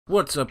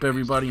What's up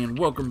everybody, and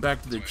welcome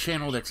back to the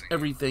channel that's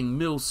everything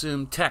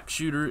Mil-Sim, tac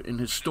shooter, and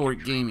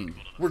historic gaming.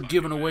 We're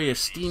giving away a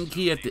Steam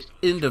key at the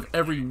end of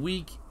every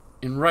week,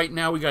 and right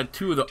now we got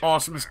two of the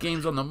awesomest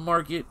games on the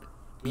market,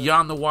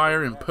 Beyond the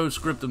Wire and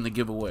Post-Scriptum, to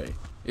give away.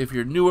 If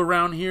you're new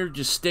around here,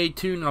 just stay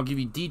tuned and I'll give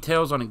you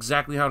details on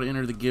exactly how to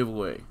enter the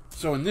giveaway.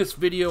 So in this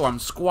video, I'm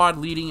squad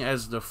leading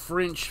as the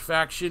French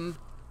faction,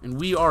 and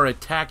we are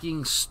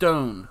attacking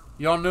Stone.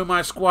 Y'all know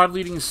my squad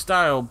leading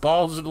style,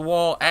 balls to the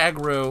wall,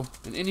 aggro,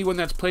 and anyone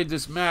that's played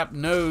this map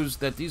knows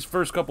that these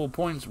first couple of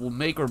points will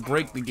make or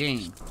break the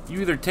game. You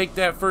either take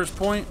that first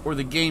point or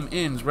the game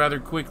ends rather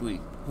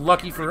quickly.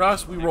 Lucky for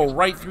us, we roll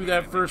right through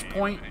that first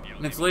point,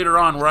 and it's later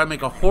on where I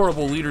make a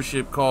horrible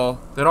leadership call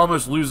that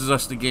almost loses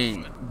us the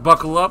game.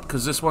 Buckle up,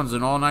 because this one's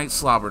an all-night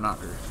slobber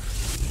knocker.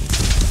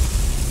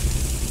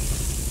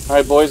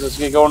 Alright boys, let's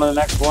get going to the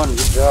next one.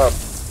 Good job.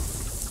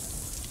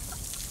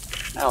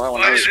 Ow, that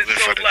one hurt. Why is it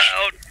so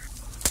loud?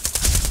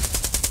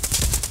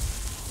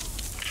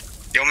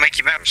 Yo,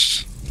 Mickey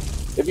Mouse.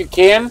 If you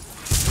can,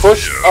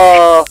 push, You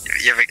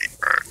have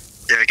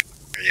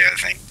a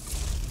thing.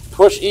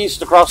 push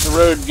east across the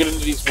road and get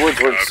into these woods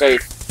where it's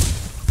safe.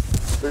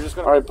 They're just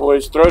gonna... Alright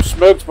boys, throw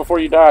smokes before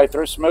you die.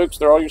 Throw smokes,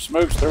 throw all your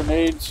smokes, throw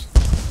nades.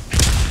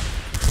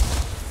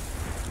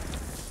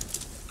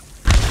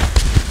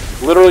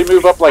 Literally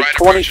move up like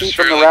 20 feet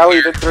from the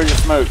rally, then throw your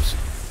smokes.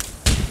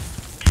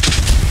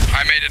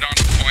 I made it on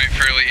the point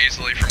fairly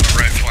easily from the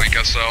right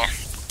flank, so.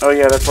 Oh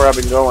yeah, that's where I've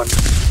been going.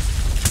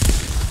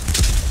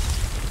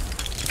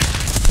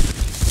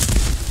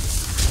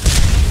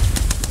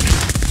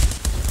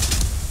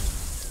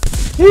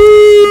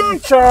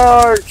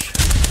 Charge!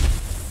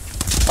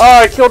 Oh,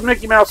 I killed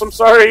Mickey Mouse, I'm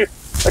sorry.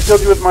 I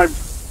killed you with my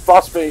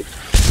phosphate.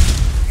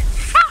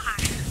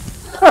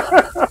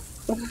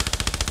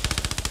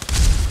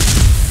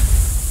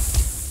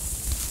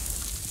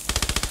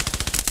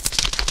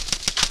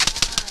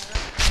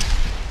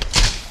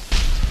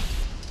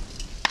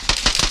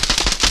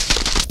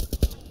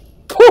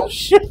 Oh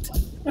shit!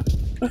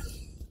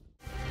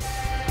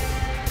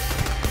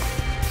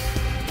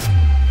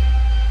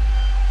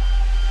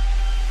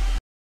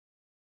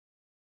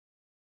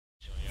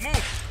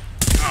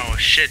 Oh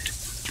shit.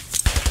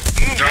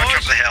 Move, don't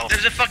come the hell.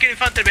 There's a fucking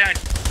infantry behind.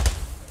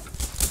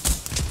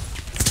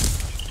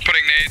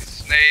 Putting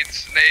nades.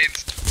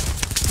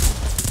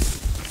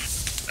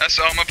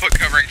 So I'm gonna put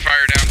covering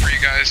fire down for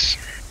you guys.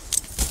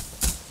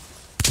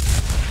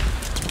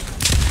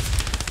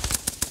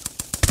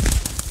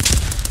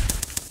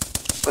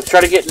 Let's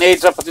try to get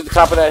nades up to the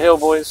top of that hill,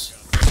 boys.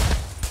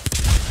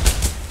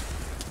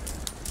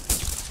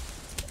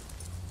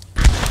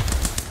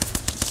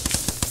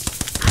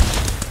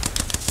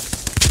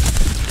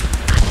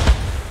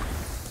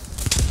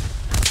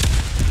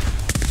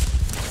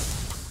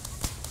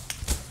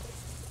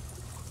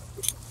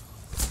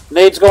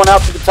 Nades going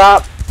out to the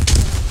top.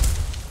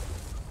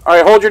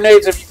 Alright, hold your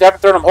nades if you haven't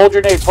thrown them. Hold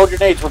your nades, hold your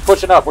nades. We're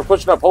pushing up,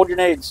 hold your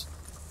nades.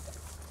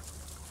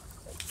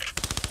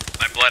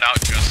 I bled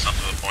out just up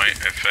to the point.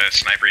 If a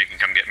sniper, you can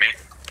come get me.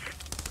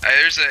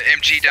 There's a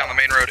MG down the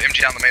main road.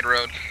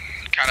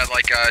 Kind of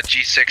like a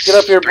G6. Get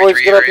up here,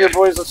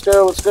 boys, let's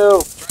go.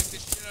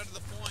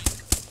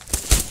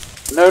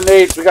 No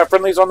nades, we got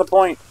friendlies on the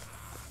point.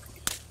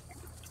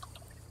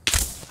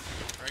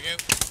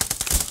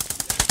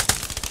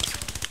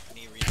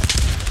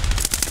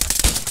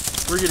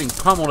 We're getting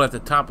pummeled at the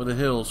top of the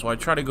hill, so I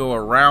try to go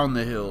around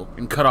the hill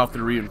and cut off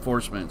the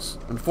reinforcements.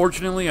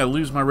 Unfortunately, I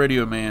lose my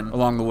radio man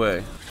along the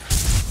way.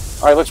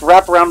 Alright, let's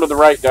wrap around to the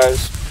right,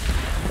 guys,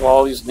 while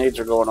all these nades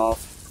are going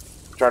off.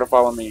 Try to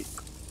follow me.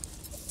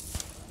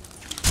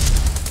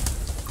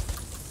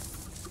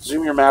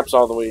 Zoom your maps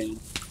all the way in.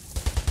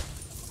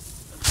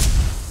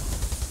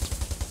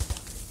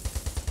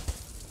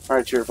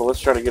 Alright, Cheerful,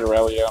 let's try to get a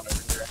rally down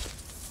over here.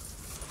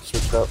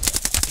 Switch up.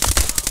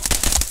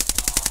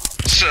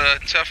 It's a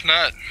tough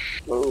nut.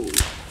 Whoa. Holy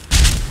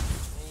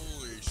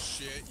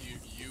shit,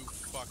 you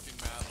fucking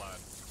mad lad.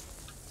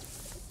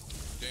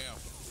 Damn.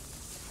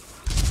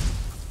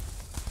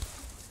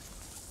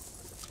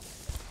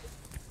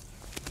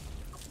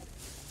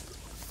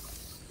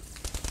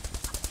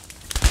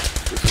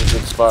 This is a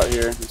good spot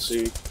here. Let's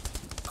see.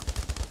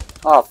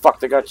 Oh,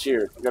 fuck, they got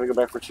Cheer. I gotta go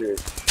back for Cheer.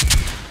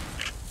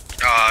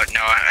 No,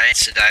 I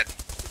insta-died.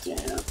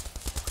 Damn.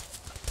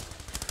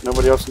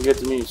 Nobody else can get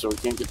to me, so we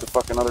can't get the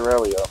fucking other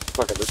rally up.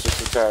 Fuck it, let's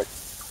just attack.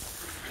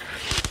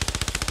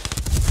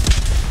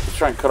 Let's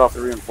try and cut off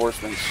the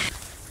reinforcements.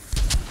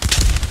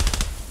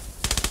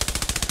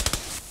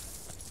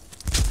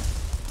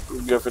 We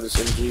can go for this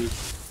MG.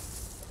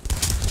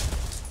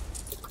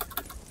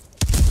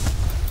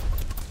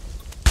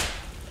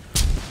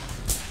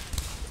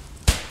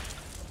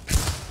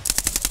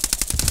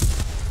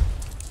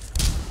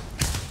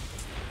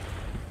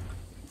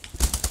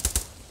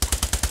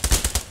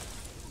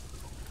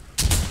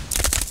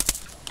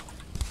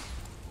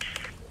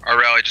 Our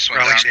rally just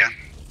went down. Yeah.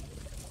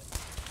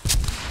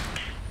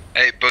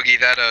 Hey, Boogie,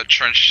 that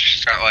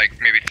trench got like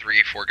maybe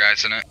 3-4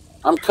 guys in it.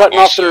 I'm cutting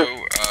off their.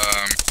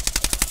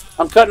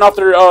 I'm cutting off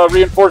their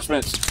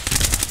reinforcements.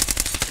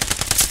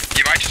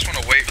 just want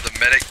to wait for the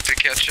medic to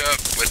catch up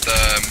with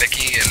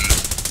Mickey and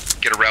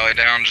get a rally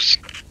down.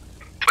 Just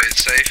play it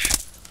safe.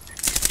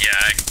 Yeah,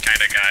 I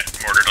kind of got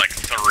mortared like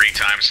 3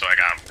 times, so I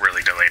got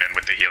really delayed in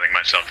with the healing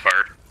myself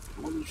part.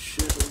 Holy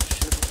shit, holy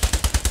shit,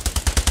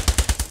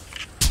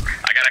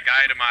 I got a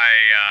guy to my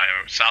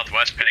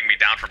southwest pinning me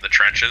down from the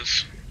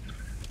trenches,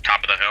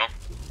 top of the hill.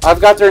 I've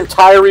got their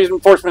entire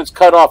reinforcements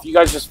cut off. You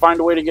guys just find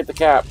a way to get the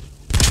cap.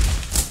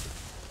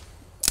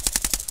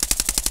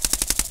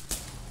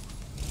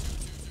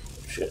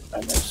 Shit, I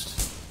missed.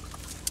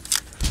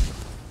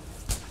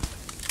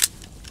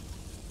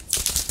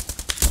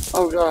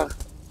 Oh god.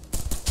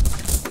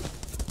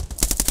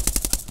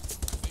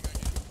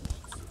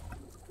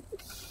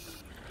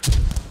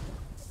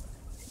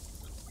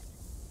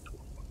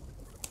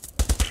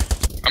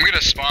 I'm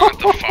gonna spawn at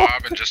the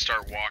fob and just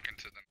start walking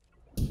to them.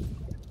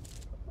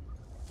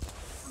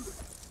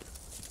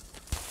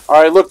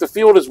 Alright, look, the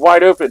field is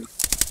wide open.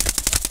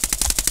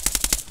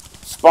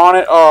 Spawn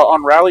it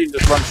on rally and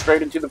just run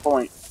straight into the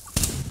point.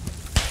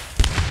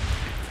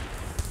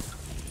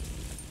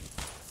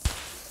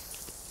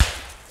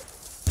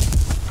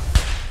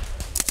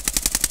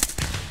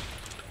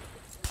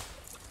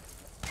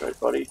 Right,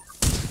 buddy.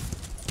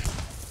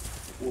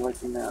 You're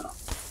like me now.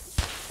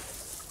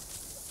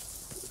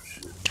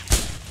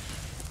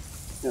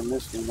 I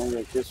missed me, maybe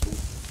I kissed me.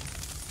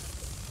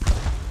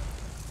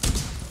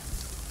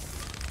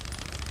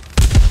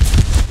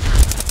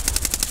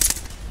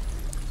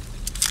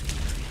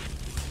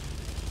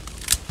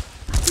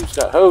 You just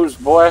got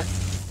hosed, boy.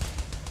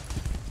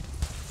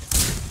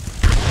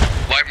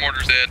 Light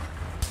mortar's dead.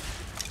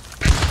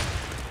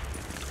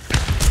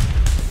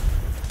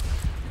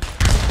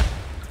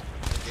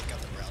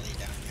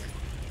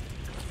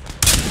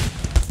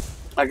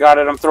 I got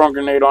it, I'm throwing a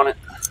grenade on it.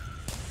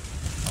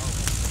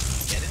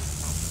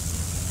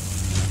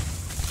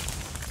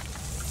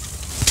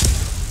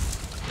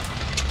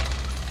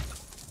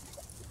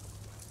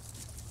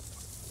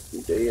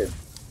 Dead.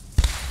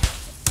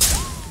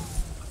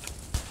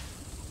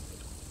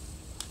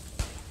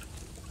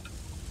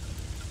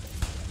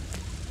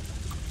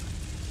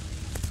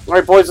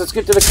 Alright boys, let's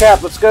get to the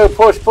cap. Let's go.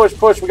 Push, push,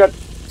 push. We got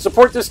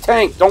support this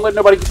tank. Don't let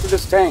nobody get to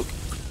this tank.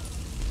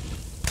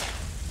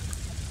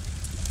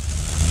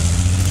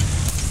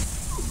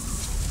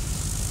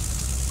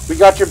 We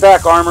got your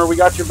back, armor. We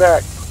got your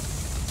back.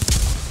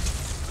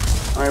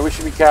 Alright, we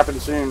should be capping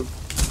soon.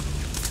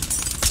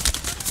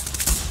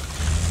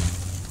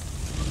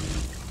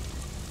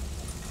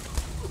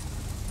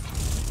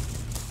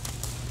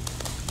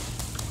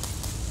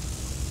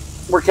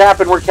 We're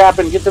capping, we're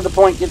capping. Get to the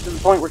point, get to the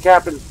point. We're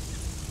capping.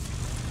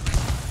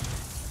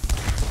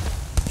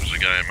 There's a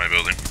guy in my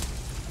building.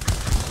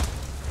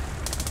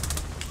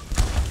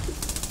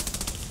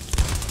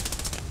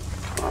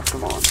 Oh,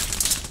 come on.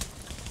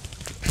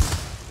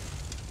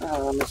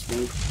 Oh, I missed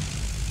me.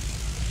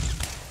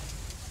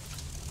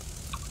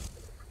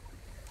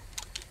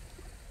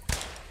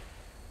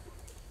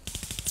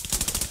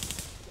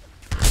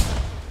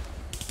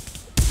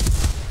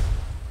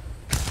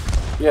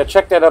 Yeah,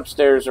 check that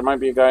upstairs. There might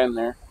be a guy in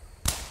there.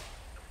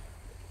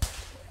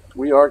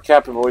 We are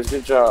capping, boys.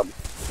 Good job.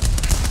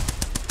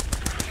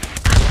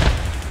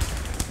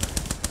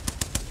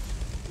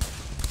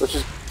 Let's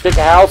just pick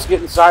a house,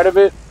 get inside of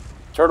it,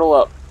 turtle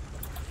up.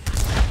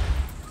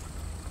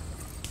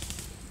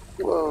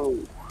 Whoa.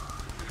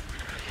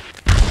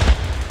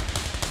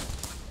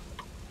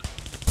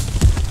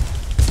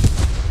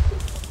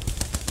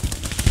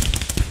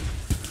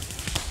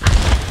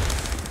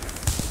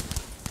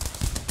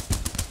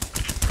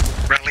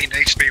 Rally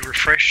needs to be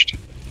refreshed.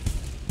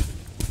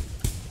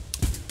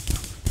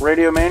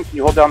 Radio man, can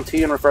you hold down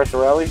T and refresh the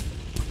rally?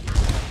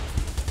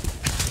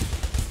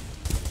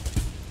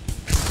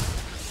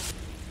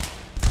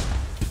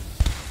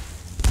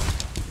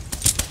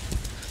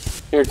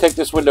 Here, take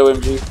this window,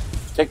 MG.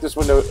 Take this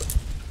window.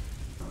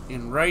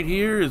 And right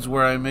here is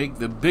where I make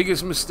the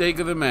biggest mistake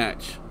of the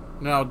match.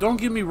 Now, don't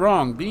get me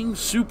wrong, being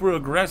super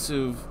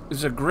aggressive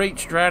is a great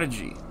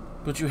strategy,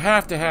 but you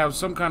have to have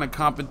some kind of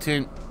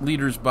competent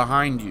leaders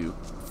behind you,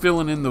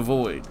 filling in the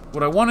void.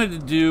 What I wanted to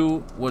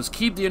do was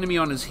keep the enemy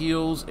on his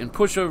heels and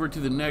push over to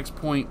the next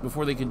point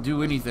before they could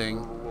do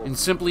anything, and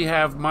simply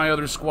have my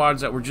other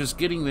squads that were just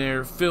getting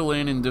there fill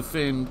in and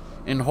defend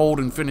and hold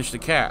and finish the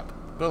cap.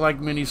 But like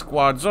many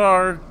squads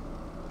are,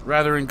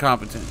 rather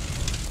incompetent.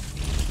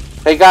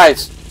 Hey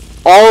guys,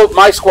 all of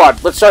my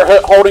squad, let's start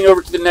holding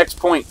over to the next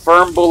point.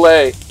 Firm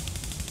belay.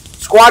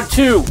 Squad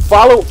 2,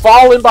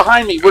 fall in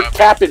behind me. We're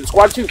capping.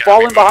 Squad 2,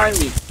 fall in behind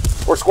me.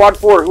 Or Squad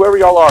 4, whoever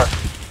y'all are.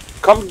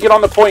 Come get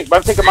on the point.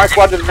 I'm taking my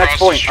squad to the next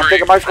point. I'm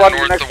taking my squad to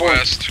the next point.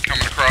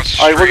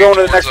 Alright, we're going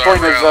to the next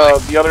point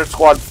as the other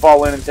squad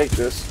fall in and take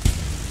this.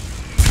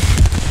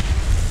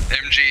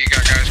 MG, you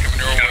got guys coming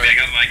your way. I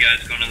got my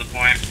guys going to the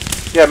point.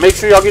 Yeah, make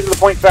sure y'all get to the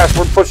point fast.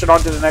 We're pushing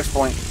on to the next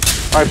point.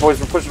 Alright, boys,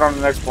 we're pushing on to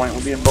the next point.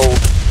 We're being bold.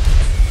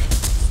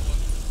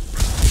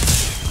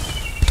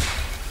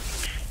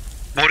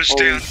 Mortar's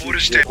down,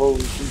 mortar's down.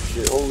 Holy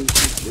shit, holy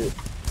shit.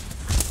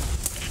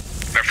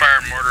 They're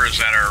firing mortars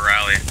at our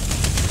rally.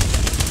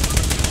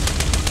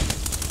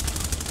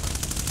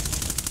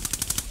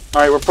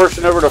 Alright, we're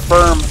pushing over to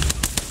firm.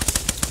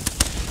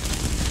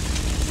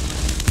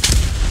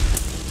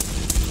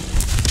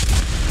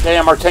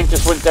 Damn, our tank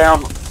just went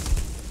down.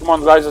 Come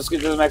on, guys, let's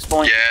get to the next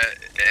point. Yeah,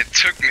 it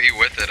took me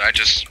with it. I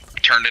just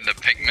turned into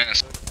pink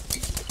mist.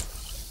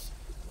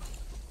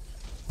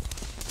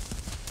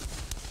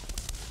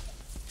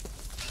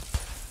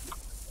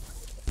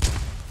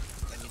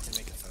 I need to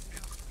make a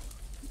thumbnail.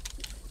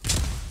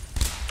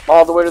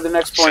 All the way to the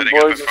next point, Setting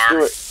up boys. a Let's do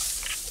farm. it.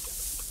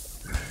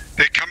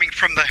 They're coming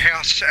from the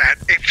house at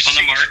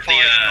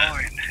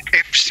F659.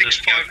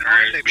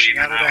 F659, they're pushing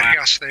out of that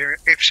house there.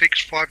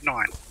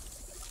 F659.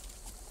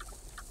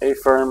 Hey,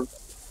 firm.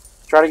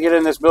 Try to get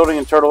in this building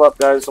and turtle up,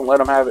 guys. Don't let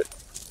them have it.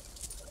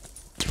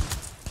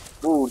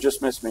 Ooh,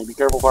 just missed me. Be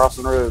careful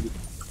crossing the road.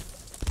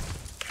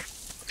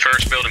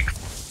 First building.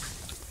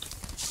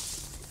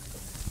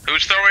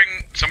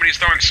 Somebody's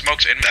throwing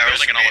smokes in the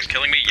building and almost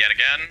killing me yet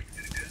again.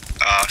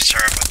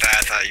 Sorry about that.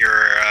 I thought you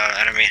were,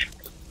 enemy.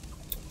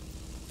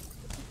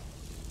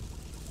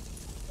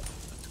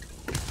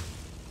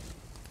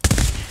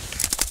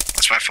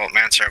 That's my fault,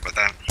 man. Sorry about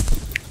that.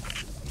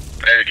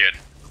 Very good.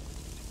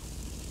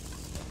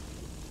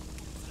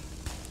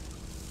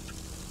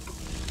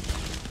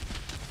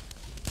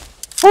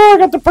 Oh, I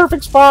got the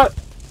perfect spot!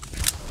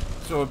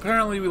 So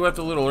apparently we left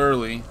a little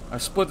early. I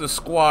split the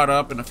squad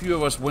up and a few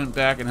of us went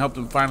back and helped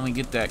them finally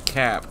get that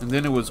cap. And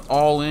then it was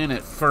all in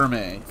at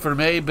Ferme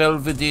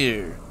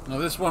Belvedere. Now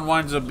this one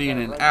winds up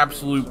being an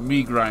absolute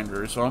meat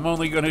grinder, so I'm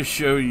only going to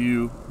show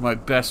you my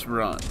best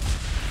run.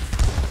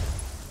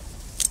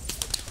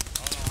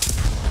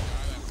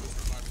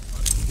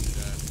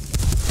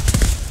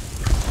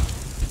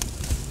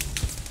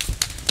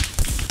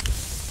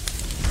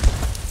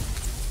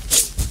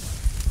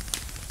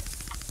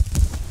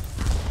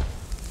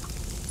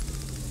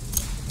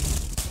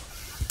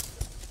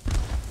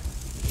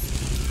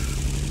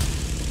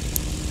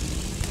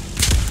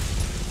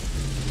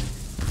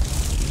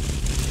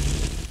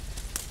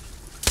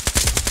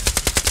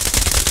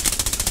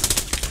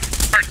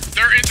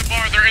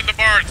 They're in the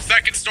barn,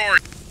 second story.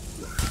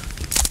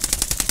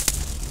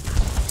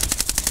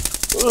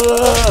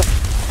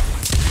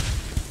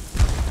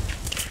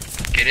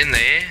 Get in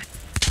there.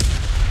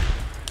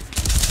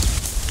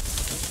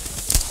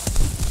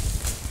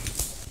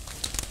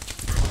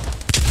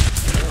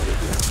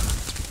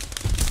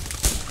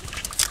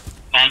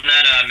 On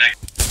that mech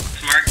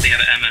mark, they have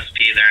an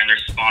MSP there and they're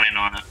spawning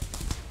on it.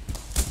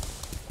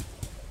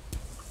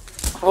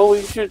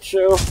 Holy shit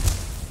show.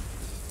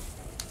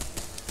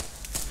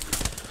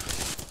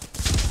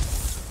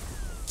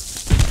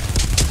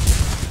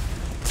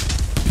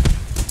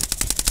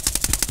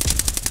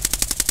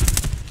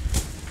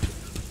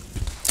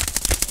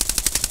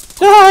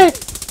 Die!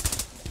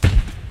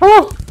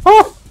 Oh,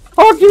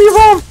 give me a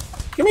bomb!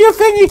 Give me a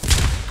thingy!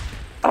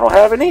 I don't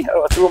have any?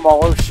 Oh, I threw them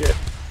all. Oh, shit.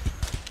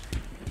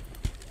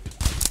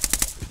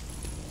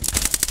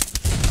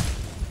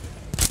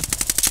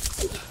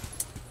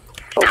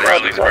 Oh,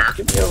 God,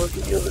 give me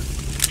over.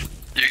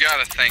 You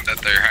gotta think that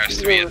there has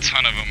to be a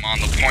ton of them on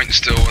the point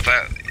still with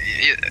that.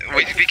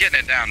 We'd be getting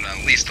it down to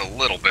at least a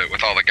little bit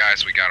with all the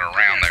guys we got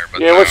around there.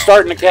 But yeah, we're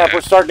starting to cap.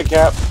 We're starting to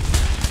cap.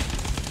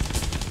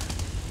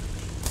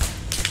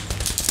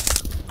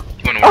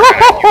 When we're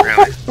at you,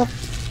 really.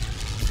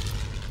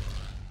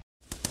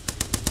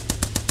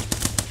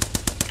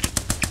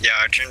 Yeah,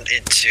 I turned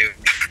into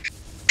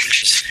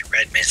just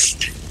red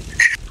mist.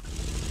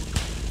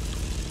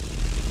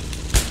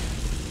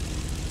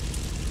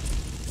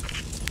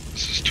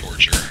 This is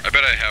torture. I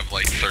bet I have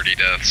like 30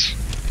 deaths.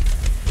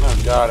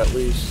 Oh, God, at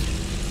least.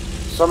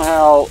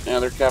 Somehow, yeah,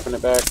 they're capping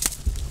it back.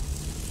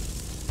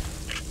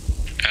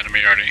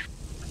 Enemy already.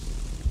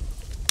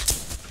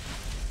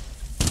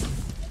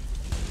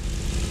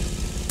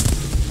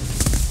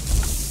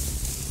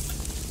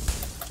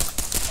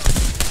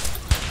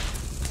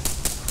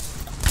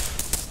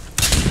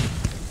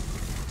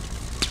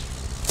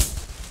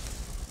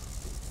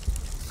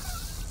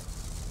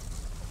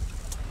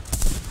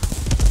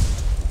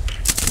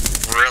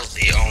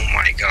 Really? Oh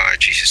my God,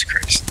 Jesus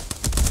Christ.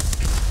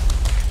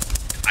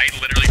 I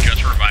literally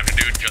just revived a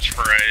dude just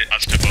for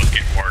us to both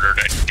get mortared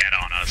and dead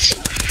on us.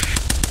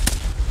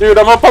 Dude,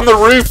 I'm up on the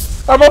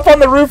roof. I'm up on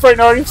the roof right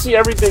now. I can see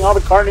everything. All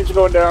the carnage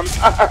going down.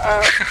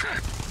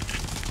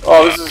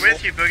 Oh, this is...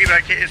 with you, Boogie,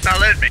 but it's not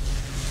letting me.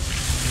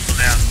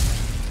 Now.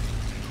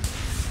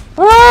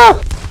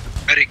 Ah!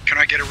 Eddie, can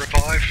I get a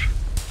revive?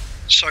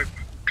 Soap,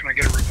 can I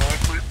get a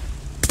revive, mate?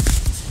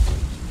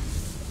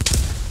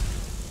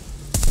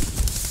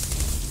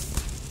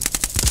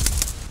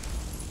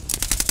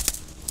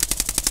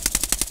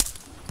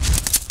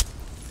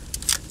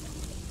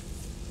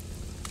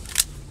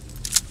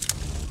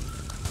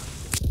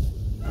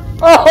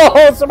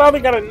 Oh, somehow they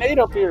got a nade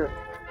up here.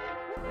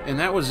 And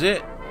that was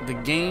it. The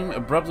game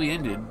abruptly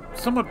ended,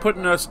 somewhat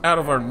putting us out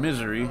of our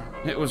misery.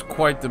 It was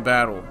quite the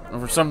battle.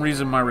 For some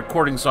reason, my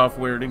recording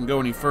software didn't go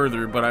any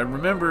further, but I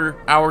remember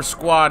our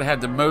squad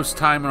had the most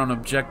time on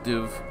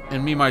objective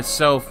and me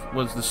myself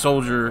was the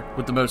soldier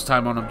with the most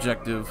time on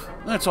objective.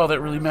 That's all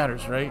that really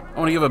matters, right? I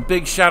want to give a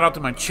big shout out to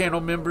my channel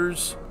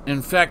members.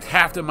 In fact,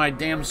 half of my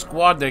damn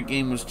squad that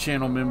game was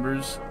channel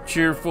members.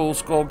 Cheerful,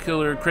 Skull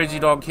Killer, Crazy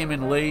Dog came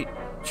in late.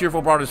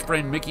 Cheerful brought his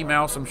friend Mickey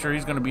Mouse. I'm sure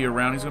he's going to be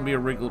around. He's going to be a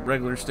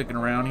regular sticking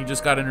around. He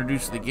just got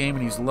introduced to the game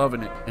and he's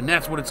loving it. And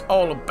that's what it's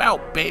all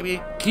about,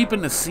 baby.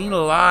 Keeping the scene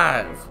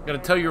alive. Got to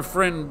tell your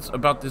friends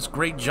about this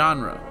great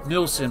genre.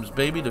 Mil-Sims,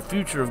 baby, the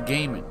future of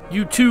gaming.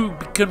 You too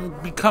can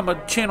become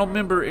a channel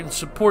member and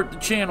support the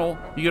channel.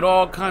 You get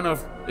all kind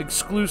of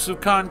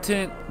exclusive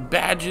content,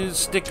 badges,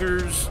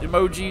 stickers,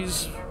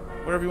 emojis,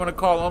 whatever you want to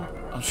call them.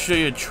 I'll show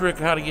you a trick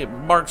how to get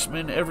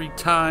marksman every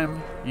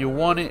time you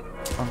want it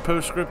on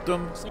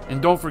Post-Scriptum.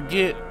 And don't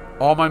forget,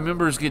 all my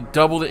members get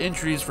double the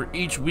entries for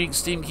each week's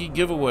Steam Key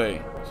giveaway.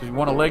 So if you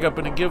want a leg up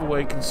in a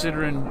giveaway,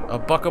 considering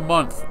 $1 a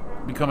month,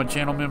 become a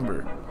channel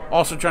member.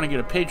 Also trying to get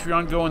a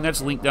Patreon going,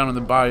 that's linked down in the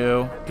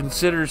bio.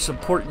 Consider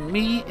supporting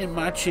me and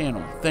my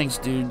channel. Thanks,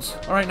 dudes.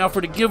 Alright, now for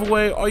the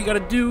giveaway, all you gotta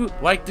do,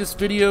 like this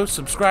video,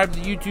 subscribe to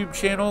the YouTube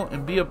channel,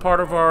 and be a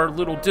part of our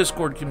little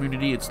Discord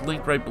community. It's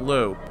linked right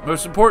below.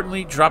 Most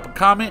importantly, drop a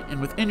comment,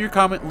 and within your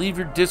comment, leave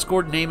your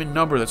Discord name and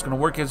number. That's gonna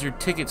work as your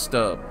ticket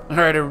stub.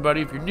 Alright, everybody,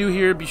 if you're new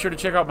here, be sure to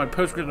check out my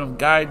Post-Scriptum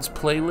Guides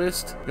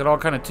playlist. Got all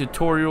kind of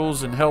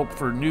tutorials and help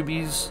for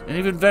newbies, and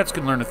even vets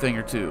can learn a thing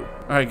or two.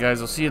 Alright, guys,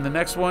 I'll see you in the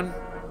next one.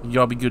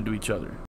 Y'all be good to each other.